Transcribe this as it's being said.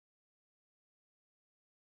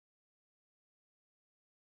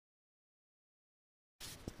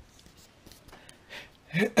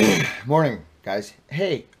Morning, guys.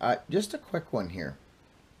 Hey, just a quick one here.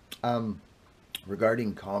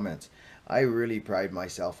 Regarding comments, I really pride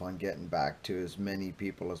myself on getting back to as many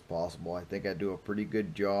people as possible. I think I do a pretty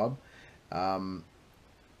good job. Um,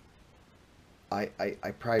 I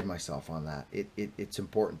pride myself on that. It's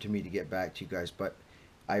important to me to get back to you guys, but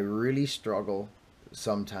I really struggle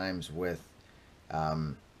sometimes with.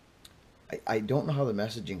 Um, I don't know how the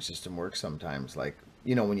messaging system works sometimes. Like,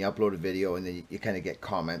 when you upload a video and then you kind of get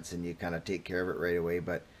comments and you kind of take care of it right away.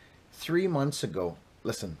 But 3 months ago,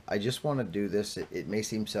 listen, I just want to do this. It may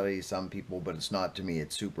seem silly to some people, but it's not to me.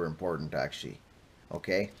 It's super important, actually.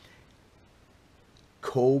 Okay?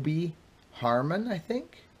 Kobe Harmon, I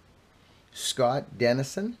think. Scott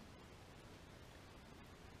Dennison.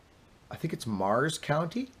 I think it's Mars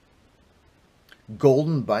County.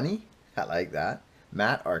 Golden Bunny. I like that.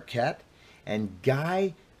 Matt Arquette. And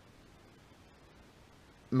Guy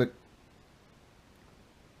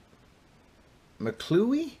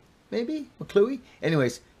McClue, maybe McClue.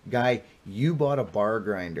 Anyways, Guy, you bought a bar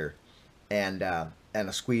grinder and a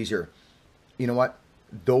squeezer. You know what?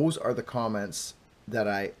 Those are the comments that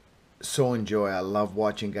I so enjoy. I love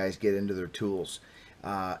watching guys get into their tools.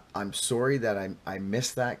 I'm sorry that I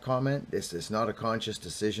missed that comment. This is not a conscious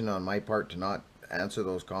decision on my part to not answer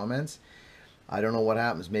those comments. I don't know what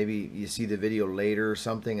happens. Maybe you see the video later or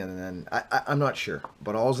something, and then I'm not sure.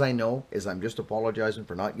 But all I know is I'm just apologizing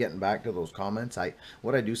for not getting back to those comments.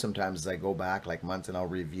 What I do sometimes is I go back like months and I'll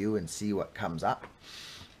review and see what comes up.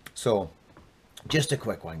 So just a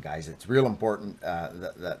quick one, guys. It's real important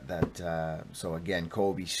so again,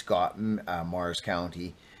 Kobe, Scott, Mars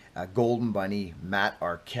County, Golden Bunny, Matt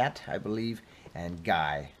Arquette, I believe, and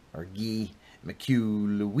Guy McHugh.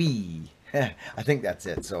 I think that's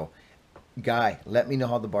it. So Guy, let me know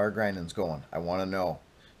how the bar grinding's going. I want to know.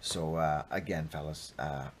 So again, fellas,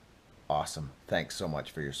 awesome. Thanks so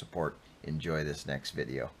much for your support. Enjoy this next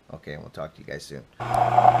video. Okay, and we'll talk to you guys soon.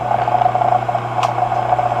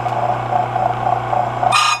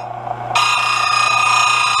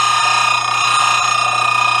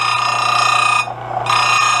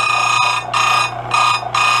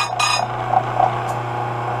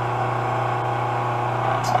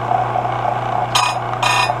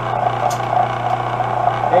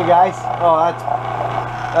 Hey guys, oh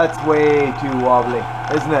that's way too wobbly,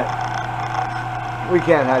 isn't it? We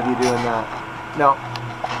can't have you doing that. No.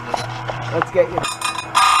 Let's get you.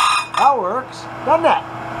 That works, doesn't it?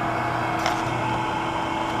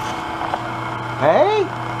 Hey?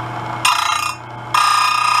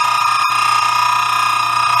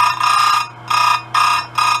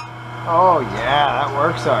 Oh yeah, that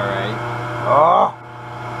works alright. Oh.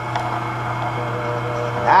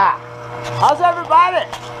 Ah. How's everybody?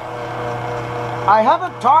 I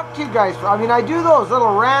haven't talked to you guys. I do those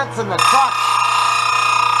little rants in the truck.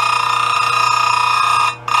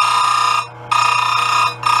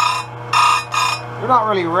 They're not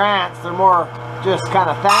really rants. They're more just kind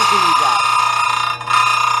of thanking you guys.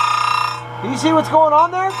 Do you see what's going on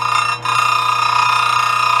there?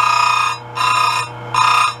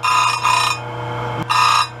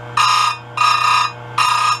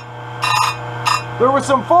 There were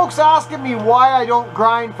some folks asking me why I don't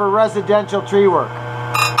grind for residential tree work.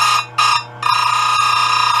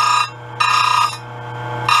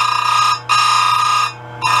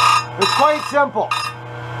 It's quite simple.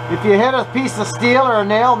 If you hit a piece of steel or a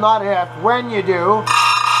nail, not if, when you do,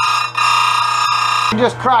 you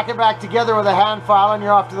just crack it back together with a hand file and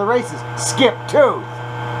you're off to the races. Skip tooth.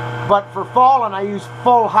 But for falling, I use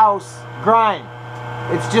full house grind.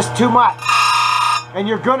 It's just too much. And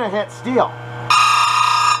you're gonna hit steel.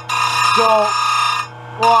 So,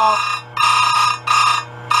 well,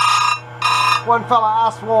 one fella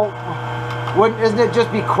asked, well, isn't it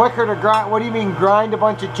just be quicker to grind? What do you mean, grind a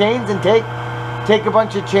bunch of chains and take a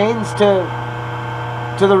bunch of chains to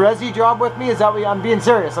the resi job with me? Is that what I'm being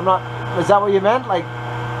serious? I'm not. Is that what you meant? Like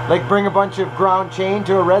bring a bunch of ground chain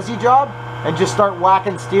to a resi job and just start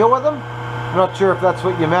whacking steel with them? I'm not sure if that's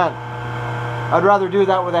what you meant. I'd rather do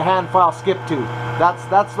that with a hand file skip tooth.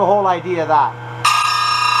 That's the whole idea of that.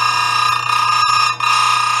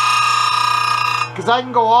 Because I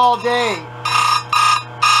can go all day.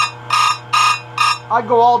 I'd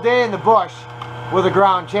go all day in the bush with a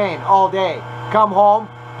ground chain, all day. Come home,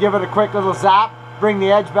 give it a quick little zap, bring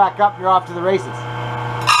the edge back up, and you're off to the races.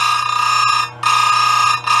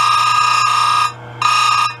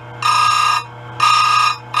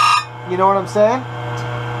 You know what I'm saying?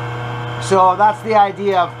 So that's the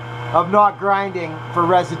idea of not grinding for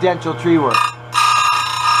residential tree work.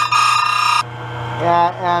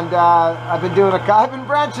 And I've been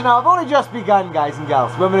branching out. I've only just begun, guys and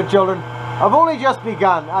gals, women and children. I've only just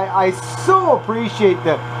begun. I so appreciate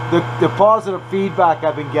the positive feedback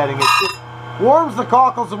I've been getting. It warms the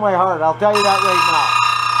cockles of my heart, I'll tell you that right now.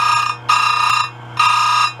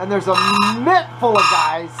 And there's a mitt full of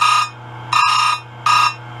guys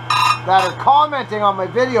that are commenting on my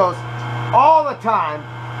videos all the time.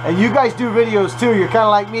 And you guys do videos too. You're kind of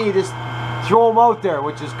like me, just throw them out there,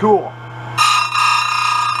 which is cool.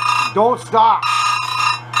 Don't stop.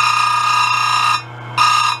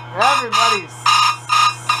 Everybody's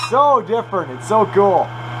so different. It's so cool.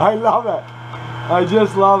 I love it. I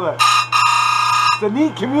just love it. It's a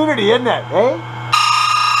neat community, isn't it? Eh?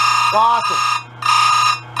 It's awesome.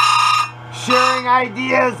 Sharing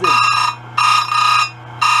ideas. And,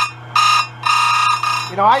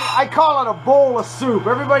 you know, I call it a bowl of soup.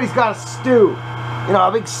 Everybody's got a stew. You know,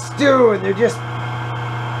 a big stew, and they're just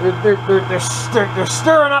they're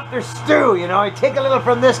stirring up their stew. You know, you take a little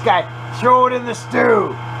from this guy, throw it in the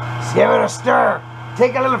stew. Give it a stir.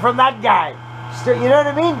 Take a little from that guy. Stir, you know what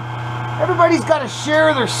I mean? Everybody's got to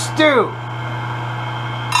share their stew.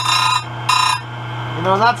 You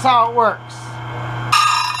know, that's how it works.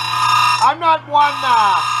 I'm not a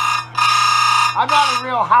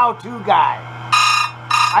real how-to guy.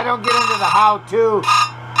 I don't get into the how-to.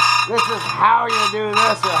 This is how you do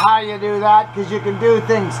this or how you do that, because you can do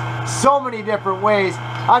things so many different ways.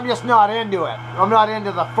 I'm just not into it. I'm not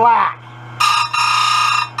into the flack.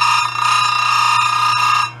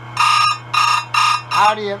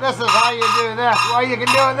 This is how you do this. Well, you can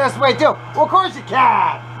do it this way too. Well, of course you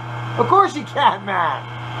can. Of course you can, man.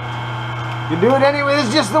 You can do it anyway. This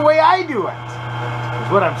is just the way I do it. Is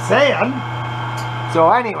what I'm saying.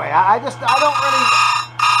 So anyway, I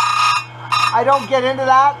don't get into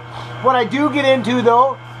that. What I do get into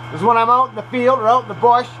though is when I'm out in the field or out in the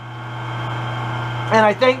bush, and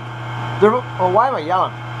I think oh, why am I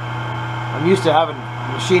yelling? I'm used to having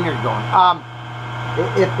machinery going.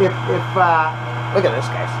 Look at this,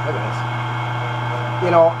 guys. Look at this.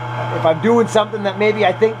 You know, if I'm doing something that maybe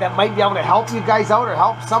I think that might be able to help you guys out or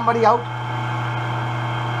help somebody out,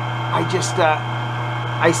 I just,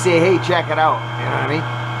 I say, hey, check it out. You know what I mean?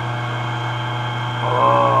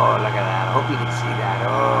 Oh, look at that. I hope you can see that.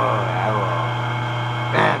 Oh, yeah,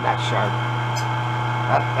 oh. Man, that's sharp.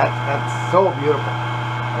 That's so beautiful.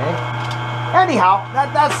 Okay? Anyhow,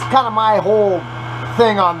 that's kind of my whole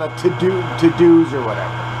thing on the to-dos or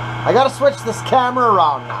whatever. I gotta switch this camera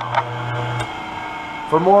around now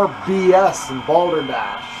for more BS and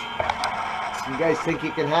balderdash. You guys think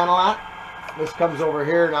you can handle that? This comes over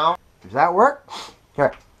here now. Does that work?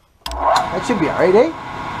 Here. That should be alright, eh?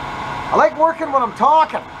 I like working when I'm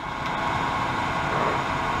talking.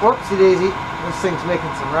 Whoopsie daisy. This thing's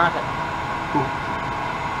making some racket.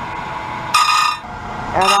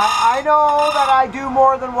 And I know that I do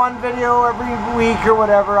more than one video every week or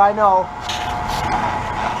whatever. I know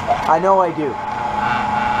I do.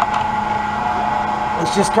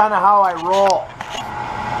 It's just kind of how I roll.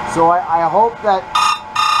 So I hope that,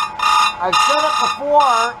 I've said it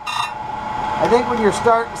before, I think when you're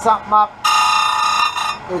starting something up,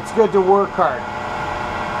 it's good to work hard.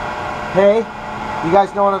 Hey, you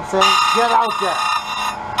guys know what I'm saying? Get out there.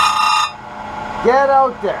 Get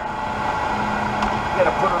out there. You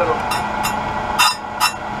gotta put a little...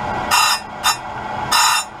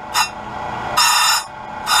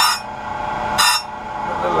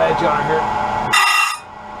 ledge on here.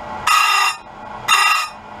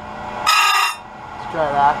 Let's try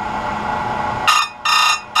that.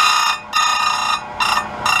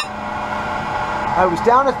 I was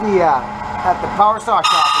down at the power saw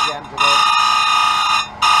shop again today,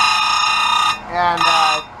 and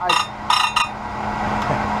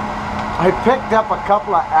I picked up a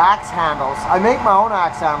couple of axe handles. I make my own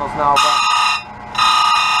axe handles now, but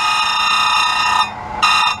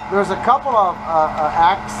there's a couple of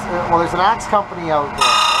there's an axe company out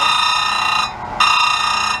there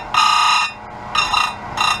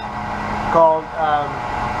called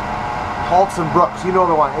Halts and Brooks. You know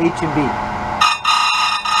the one, H&B.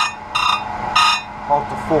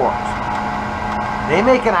 Halts and Fours. They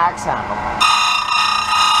make an axe handle.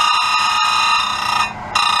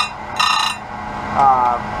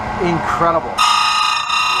 Incredible.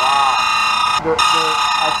 Wow.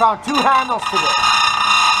 I found two handles today.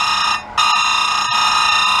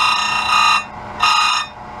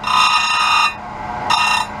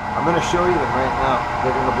 I'm going to show you them right now.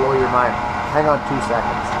 They're going to blow your mind. Hang on 2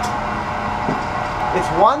 seconds. It's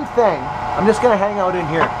one thing. I'm just going to hang out in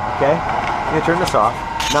here, okay? I'm going to turn this off.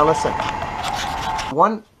 Now listen.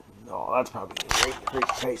 Oh, that's probably a great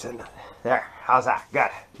space, isn't it? There. How's that?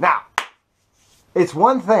 Good. Now, it's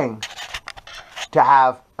one thing to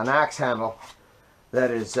have an axe handle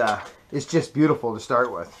that is is just beautiful to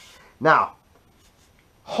start with. Now,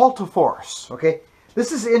 Haltoforce, okay?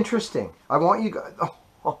 This is interesting. I want you guys,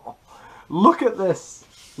 oh, look at this.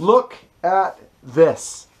 Look at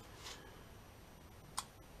this.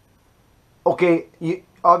 Okay,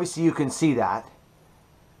 obviously you can see that.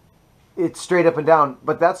 It's straight up and down,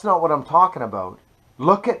 but that's not what I'm talking about.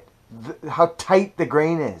 Look at how tight the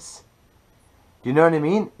grain is. Do you know what I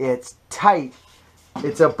mean? It's tight.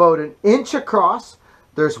 It's about an inch across.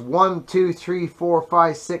 There's 1, 2, 3, 4,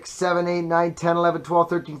 5, 6, 7, 8, 9, 10, 11, 12,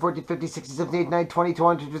 13, 14, 15, 16, 17, 18, 19, 20,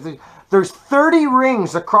 21, 22, 23. There's 30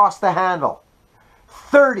 rings across the handle.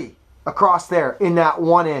 30 across there in that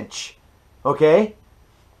 1 inch. Okay?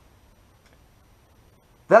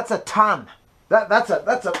 That's a ton. That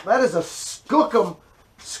is a skookum.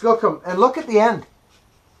 And look at the end.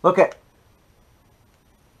 Look at.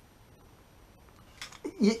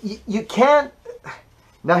 You can't.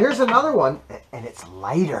 Now here's another one, and it's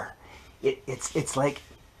lighter. It's like.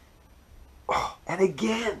 Oh, and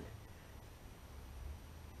again.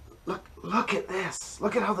 Look at this.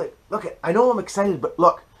 Look at how I know I'm excited, but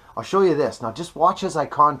look. I'll show you this. Now just watch as I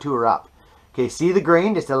contour up. Okay, see the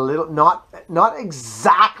grain? Just a little, not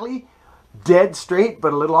exactly dead straight,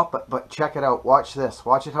 but a little up. But check it out. Watch this.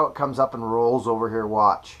 Watch it how it comes up and rolls over here.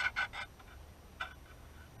 Watch.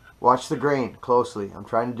 Watch the grain closely. I'm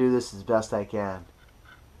trying to do this as best I can.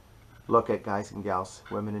 Look at, guys and gals,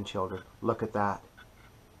 women and children. Look at that.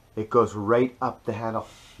 It goes right up the handle.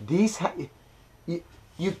 These,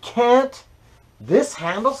 you can't, this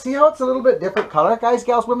handle, see how it's a little bit different color, guys,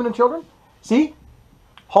 gals, women and children? See?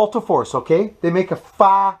 Haltoforce, okay? They make a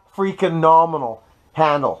freaking-nominal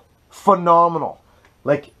handle. Phenomenal.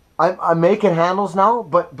 Like, I'm making handles now,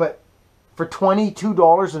 but for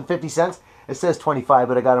 $22.50, it says $25,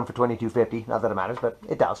 but I got them for $22.50. Not that it matters, but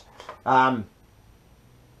it does.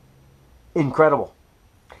 Incredible.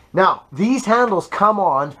 Now, these handles come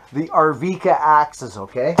on the Arvika axes,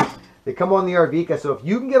 okay? They come on the Arvika, so if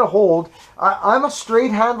you can get a hold, I'm a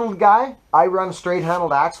straight-handled guy. I run a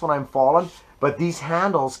straight-handled axe when I'm falling, but these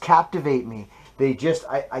handles captivate me. They just,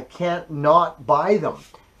 I can't not buy them.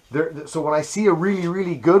 So when I see a really,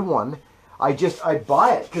 really good one, I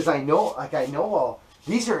buy it because I know,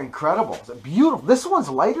 these are incredible. It's beautiful. This one's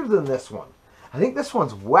lighter than this one. I think this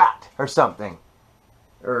one's wet or something.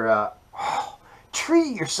 Or,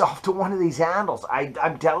 treat yourself to one of these handles.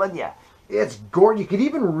 I'm telling you, it's gorgeous. You could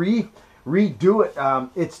even redo it.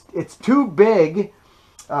 It's too big.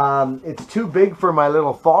 It's too big for my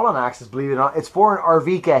little fallen axes, believe it or not. It's for an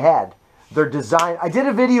Arvika head. They're designed. I did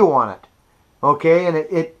a video on it. Okay, and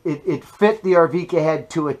it fit the Arvika head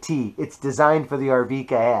to a T. It's designed for the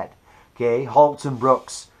Arvika head. Okay, Halts and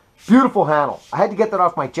Brooks. Beautiful handle. I had to get that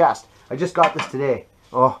off my chest. I just got this today.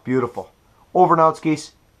 Oh, beautiful. Over and out,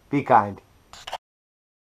 skis. Be kind.